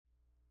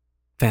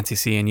Fancy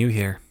seeing you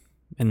here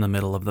in the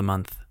middle of the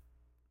month.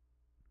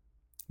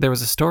 There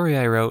was a story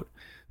I wrote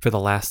for the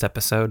last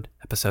episode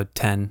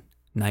 10,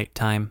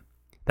 Nighttime,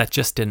 that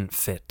just didn't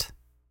fit.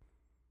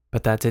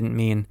 But that didn't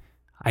mean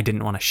I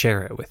didn't want to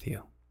share it with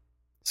you.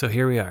 So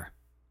here we are,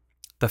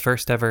 the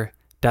first ever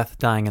Death,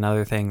 Dying, and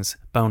Other Things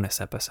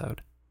bonus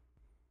episode.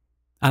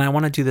 And I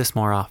want to do this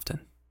more often,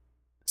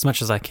 as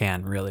much as I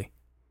can, really.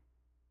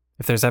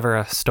 If there's ever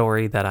a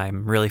story that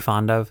I'm really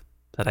fond of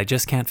that I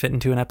just can't fit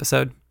into an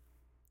episode,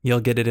 you'll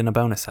get it in a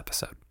bonus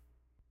episode.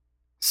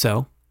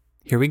 So,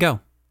 here we go.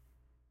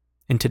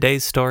 In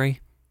today's story,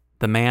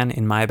 The Man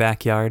in My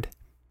Backyard,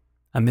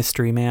 a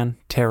mystery man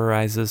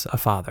terrorizes a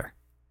father.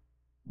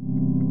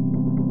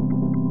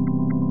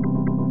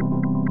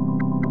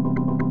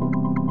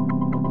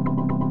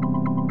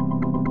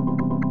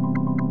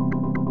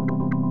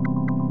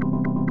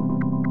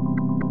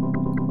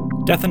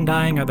 Death and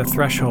dying are the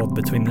threshold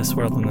between this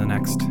world and the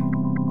next,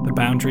 the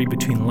boundary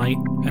between light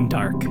and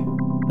dark,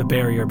 the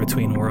barrier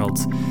between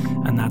worlds,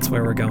 and that's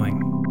where we're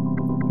going.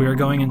 We are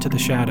going into the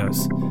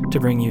shadows to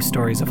bring you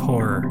stories of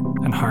horror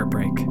and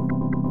heartbreak.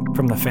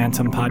 From the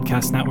Phantom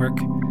Podcast Network,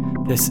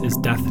 this is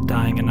Death,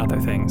 Dying, and Other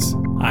Things.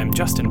 I'm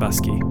Justin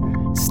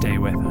Buskey. Stay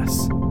with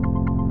us.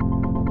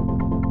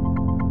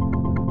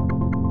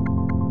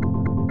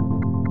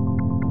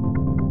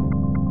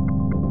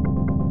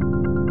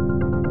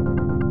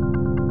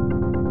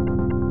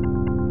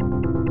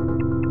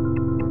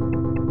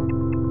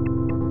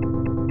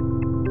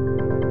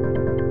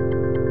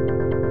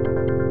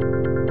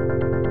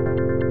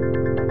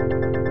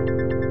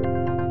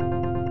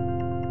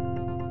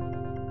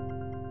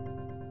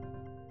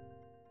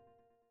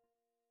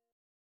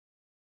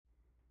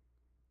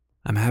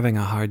 I'm having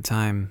a hard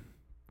time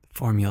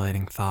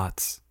formulating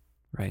thoughts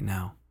right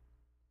now.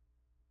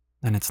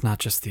 And it's not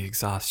just the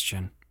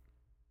exhaustion.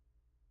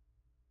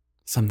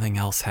 Something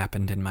else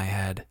happened in my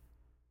head.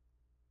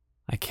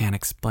 I can't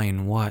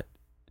explain what,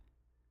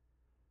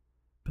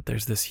 but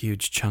there's this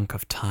huge chunk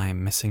of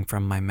time missing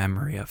from my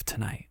memory of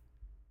tonight.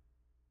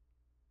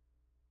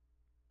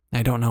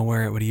 I don't know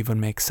where it would even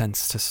make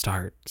sense to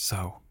start,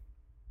 so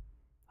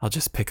I'll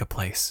just pick a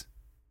place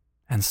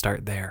and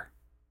start there.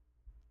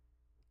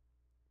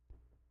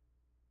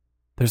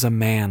 There's a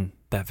man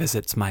that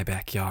visits my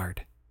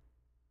backyard.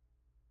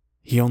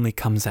 He only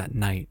comes at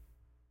night,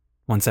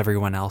 once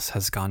everyone else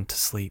has gone to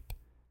sleep,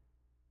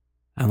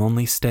 and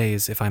only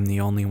stays if I'm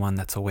the only one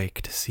that's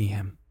awake to see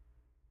him.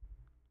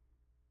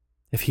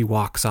 If he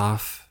walks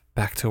off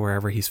back to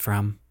wherever he's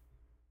from,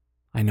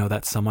 I know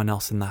that someone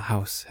else in the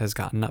house has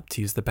gotten up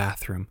to use the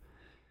bathroom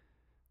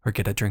or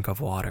get a drink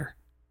of water.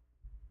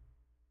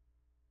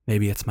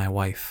 Maybe it's my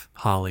wife,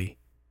 Holly,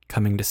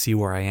 coming to see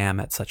where I am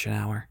at such an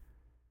hour.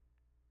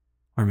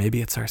 Or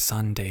maybe it's our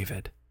son,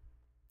 David,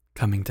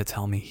 coming to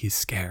tell me he's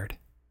scared.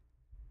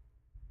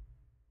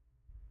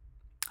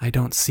 I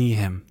don't see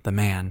him, the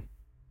man,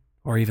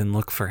 or even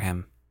look for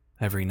him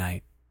every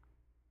night.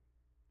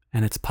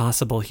 And it's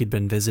possible he'd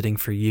been visiting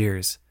for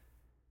years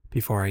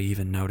before I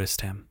even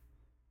noticed him.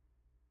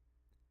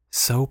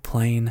 So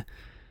plain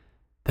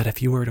that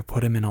if you were to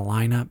put him in a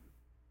lineup,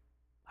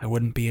 I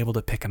wouldn't be able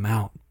to pick him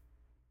out.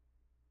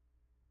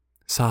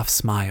 Soft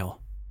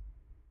smile,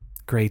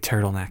 gray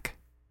turtleneck,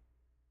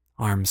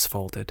 arms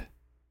folded.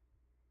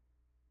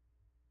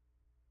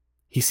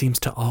 He seems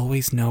to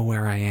always know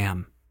where I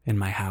am in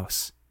my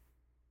house.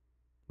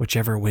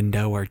 Whichever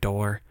window or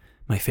door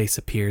my face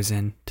appears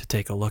in to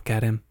take a look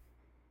at him,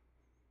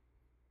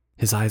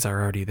 his eyes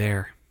are already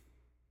there,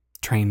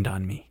 trained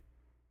on me.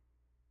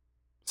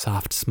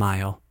 Soft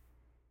smile,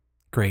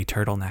 gray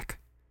turtleneck,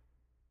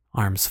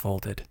 arms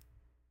folded.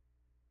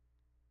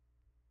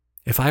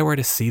 If I were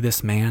to see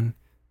this man,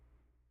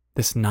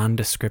 this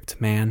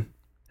nondescript man,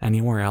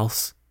 anywhere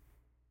else,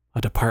 a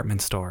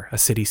department store, a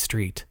city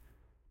street,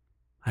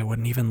 I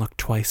wouldn't even look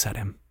twice at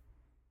him.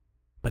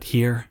 But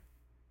here,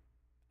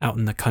 out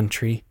in the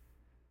country,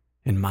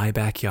 in my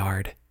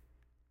backyard,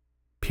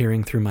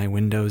 peering through my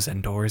windows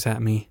and doors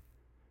at me,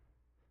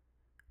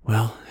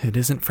 well, it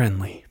isn't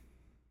friendly.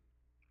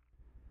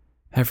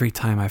 Every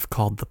time I've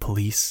called the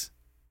police,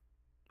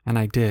 and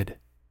I did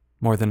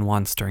more than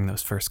once during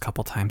those first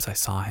couple times I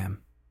saw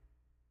him,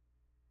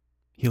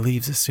 he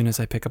leaves as soon as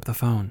I pick up the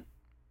phone.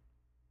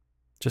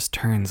 Just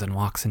turns and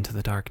walks into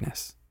the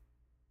darkness.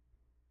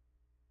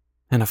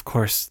 And of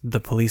course, the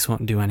police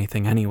won't do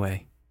anything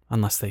anyway,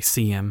 unless they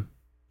see him,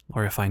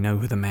 or if I know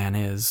who the man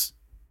is,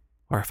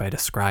 or if I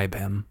describe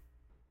him.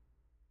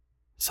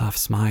 Soft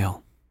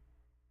smile,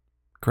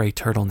 gray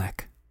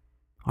turtleneck,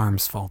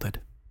 arms folded.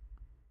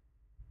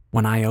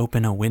 When I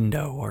open a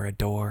window or a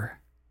door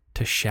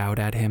to shout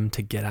at him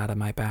to get out of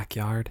my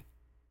backyard,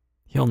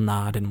 he'll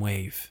nod and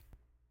wave.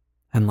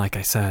 And like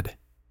I said,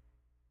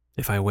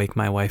 if I wake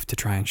my wife to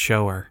try and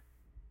show her,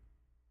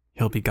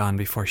 he'll be gone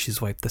before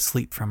she's wiped the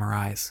sleep from her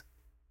eyes.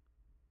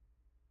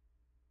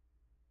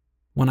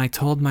 When I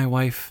told my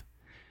wife,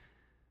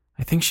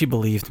 I think she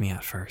believed me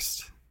at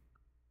first.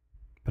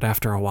 But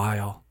after a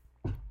while,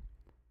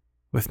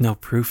 with no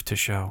proof to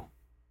show,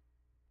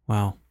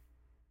 well,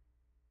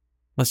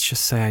 Let's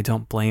just say I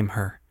don't blame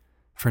her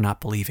for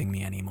not believing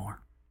me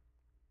anymore.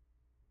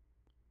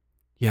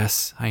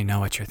 Yes, I know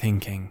what you're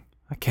thinking.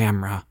 A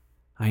camera.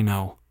 I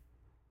know.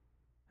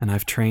 And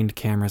I've trained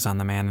cameras on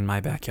the man in my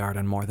backyard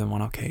on more than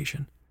one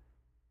occasion.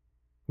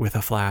 With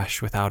a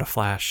flash, without a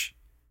flash,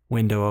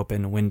 window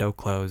open, window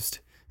closed,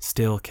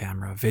 still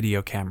camera,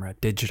 video camera,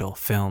 digital,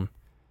 film.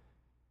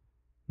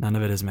 None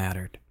of it has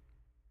mattered.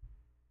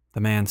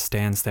 The man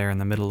stands there in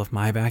the middle of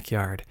my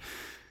backyard,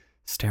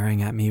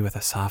 staring at me with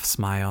a soft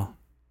smile,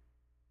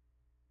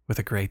 with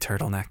a gray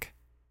turtleneck,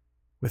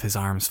 with his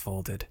arms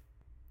folded,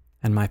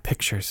 and my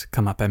pictures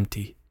come up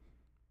empty.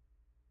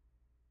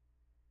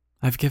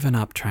 I've given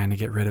up trying to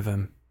get rid of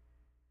him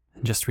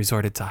and just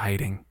resorted to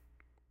hiding,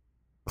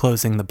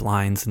 closing the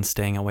blinds and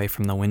staying away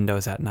from the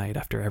windows at night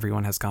after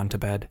everyone has gone to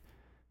bed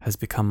has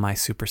become my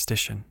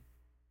superstition.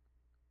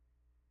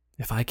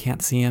 If I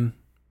can't see him,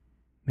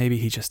 maybe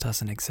he just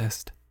doesn't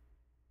exist.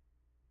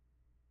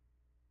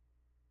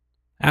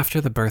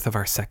 After the birth of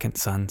our second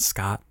son,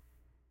 Scott,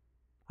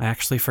 I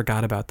actually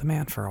forgot about the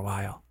man for a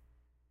while.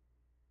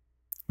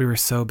 We were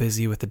so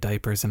busy with the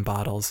diapers and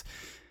bottles,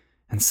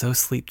 and so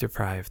sleep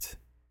deprived,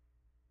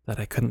 that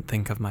I couldn't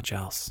think of much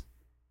else.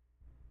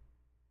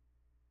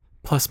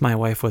 Plus, my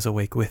wife was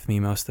awake with me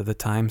most of the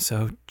time,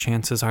 so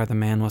chances are the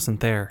man wasn't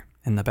there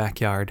in the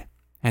backyard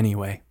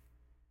anyway.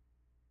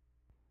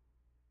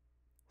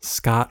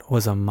 Scott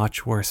was a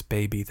much worse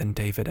baby than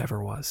David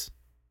ever was.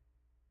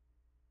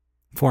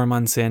 4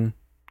 months in,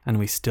 and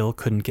we still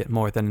couldn't get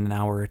more than an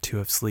hour or two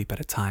of sleep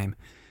at a time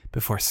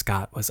before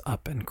Scott was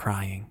up and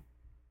crying.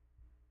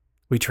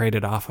 We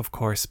traded off, of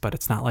course, but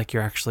it's not like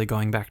you're actually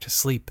going back to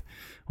sleep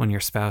when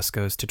your spouse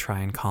goes to try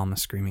and calm a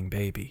screaming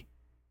baby.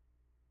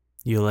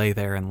 You lay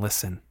there and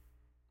listen,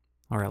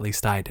 or at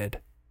least I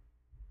did.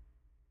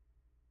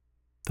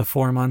 The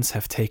 4 months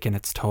have taken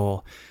its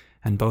toll,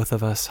 and both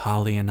of us,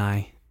 Holly and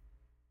I,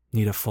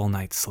 need a full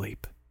night's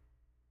sleep.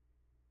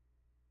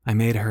 I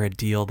made her a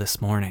deal this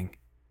morning.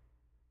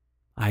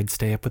 I'd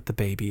stay up with the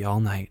baby all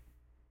night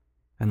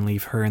and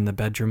leave her in the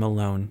bedroom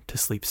alone to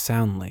sleep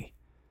soundly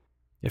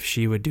if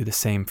she would do the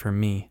same for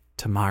me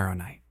tomorrow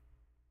night.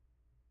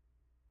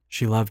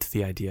 She loved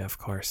the idea, of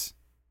course.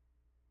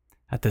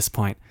 At this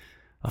point,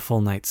 a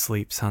full night's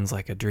sleep sounds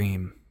like a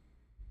dream.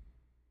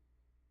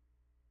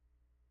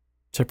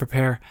 To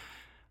prepare,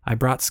 I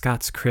brought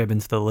Scott's crib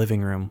into the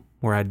living room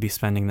where I'd be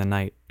spending the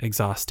night,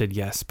 exhausted,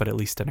 yes, but at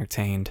least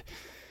entertained.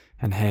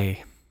 And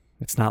hey,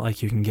 it's not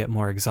like you can get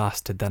more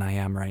exhausted than I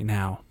am right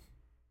now.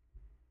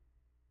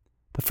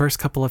 The first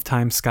couple of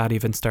times Scott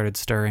even started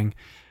stirring,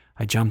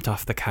 I jumped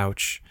off the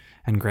couch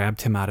and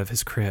grabbed him out of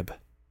his crib.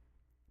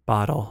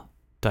 Bottle,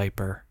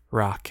 diaper,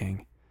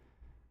 rocking.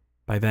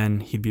 By then,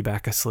 he'd be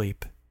back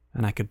asleep,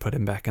 and I could put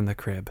him back in the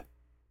crib.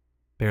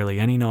 Barely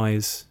any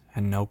noise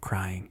and no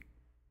crying.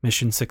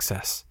 Mission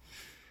success,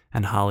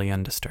 and Holly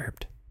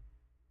undisturbed.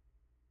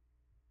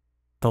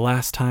 The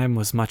last time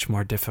was much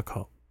more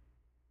difficult.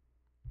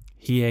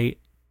 He ate,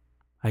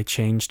 I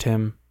changed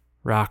him,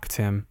 rocked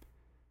him,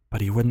 but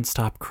he wouldn't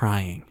stop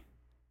crying.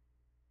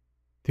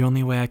 The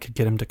only way I could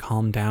get him to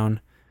calm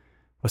down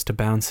was to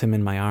bounce him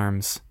in my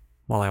arms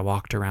while I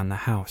walked around the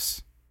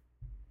house.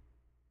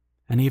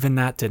 And even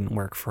that didn't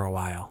work for a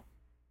while.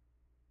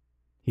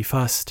 He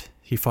fussed,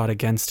 he fought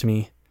against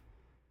me.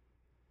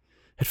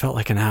 It felt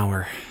like an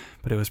hour,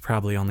 but it was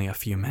probably only a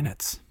few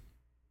minutes.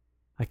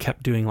 I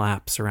kept doing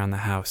laps around the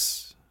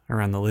house,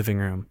 around the living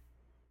room,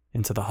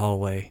 into the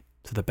hallway,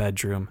 to the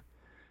bedroom,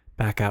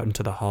 back out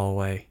into the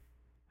hallway,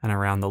 and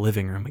around the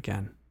living room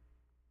again.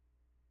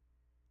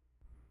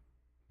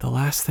 The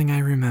last thing I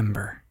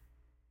remember,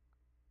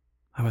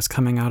 I was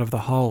coming out of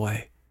the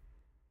hallway,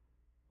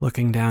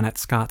 looking down at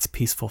Scott's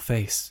peaceful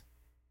face.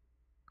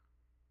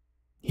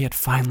 He had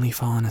finally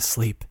fallen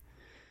asleep,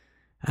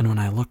 and when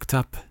I looked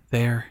up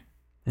there,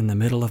 in the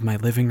middle of my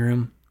living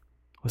room,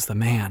 was the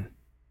man.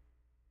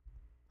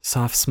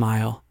 Soft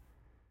smile,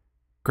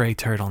 gray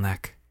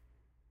turtleneck,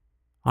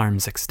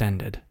 arms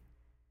extended.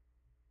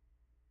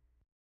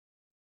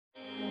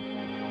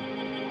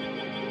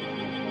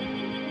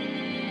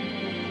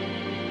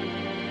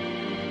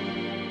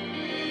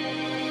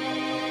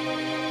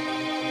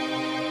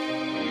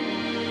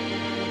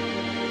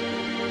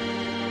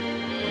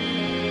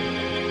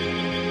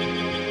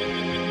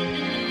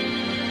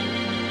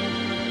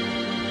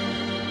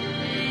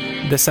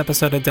 This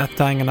episode of Death,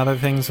 Dying, and Other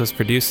Things was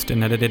produced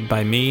and edited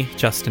by me,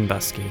 Justin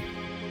Buskey.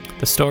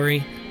 The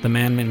story, The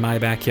Man in My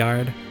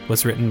Backyard,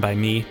 was written by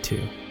me,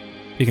 too.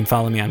 You can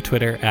follow me on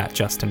Twitter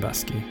 @Justin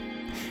Buskey.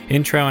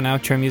 Intro and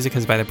outro music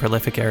is by the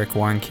prolific Eric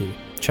Warnke.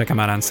 Check him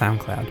out on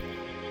SoundCloud.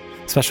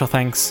 Special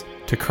thanks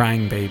to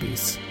Crying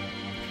Babies.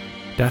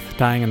 Death,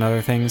 Dying, and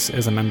Other Things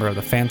is a member of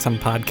the Phantom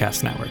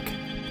Podcast Network.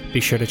 Be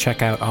sure to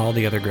check out all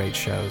the other great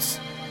shows.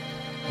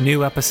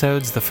 New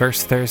episodes the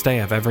first Thursday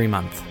of every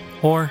month,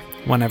 or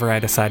whenever I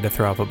decide to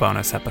throw up a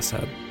bonus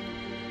episode.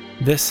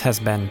 This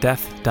has been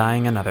Death,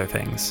 Dying, and Other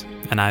Things,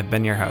 and I've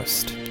been your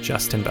host,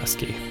 Justin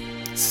Buskey.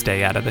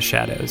 Stay out of the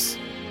shadows.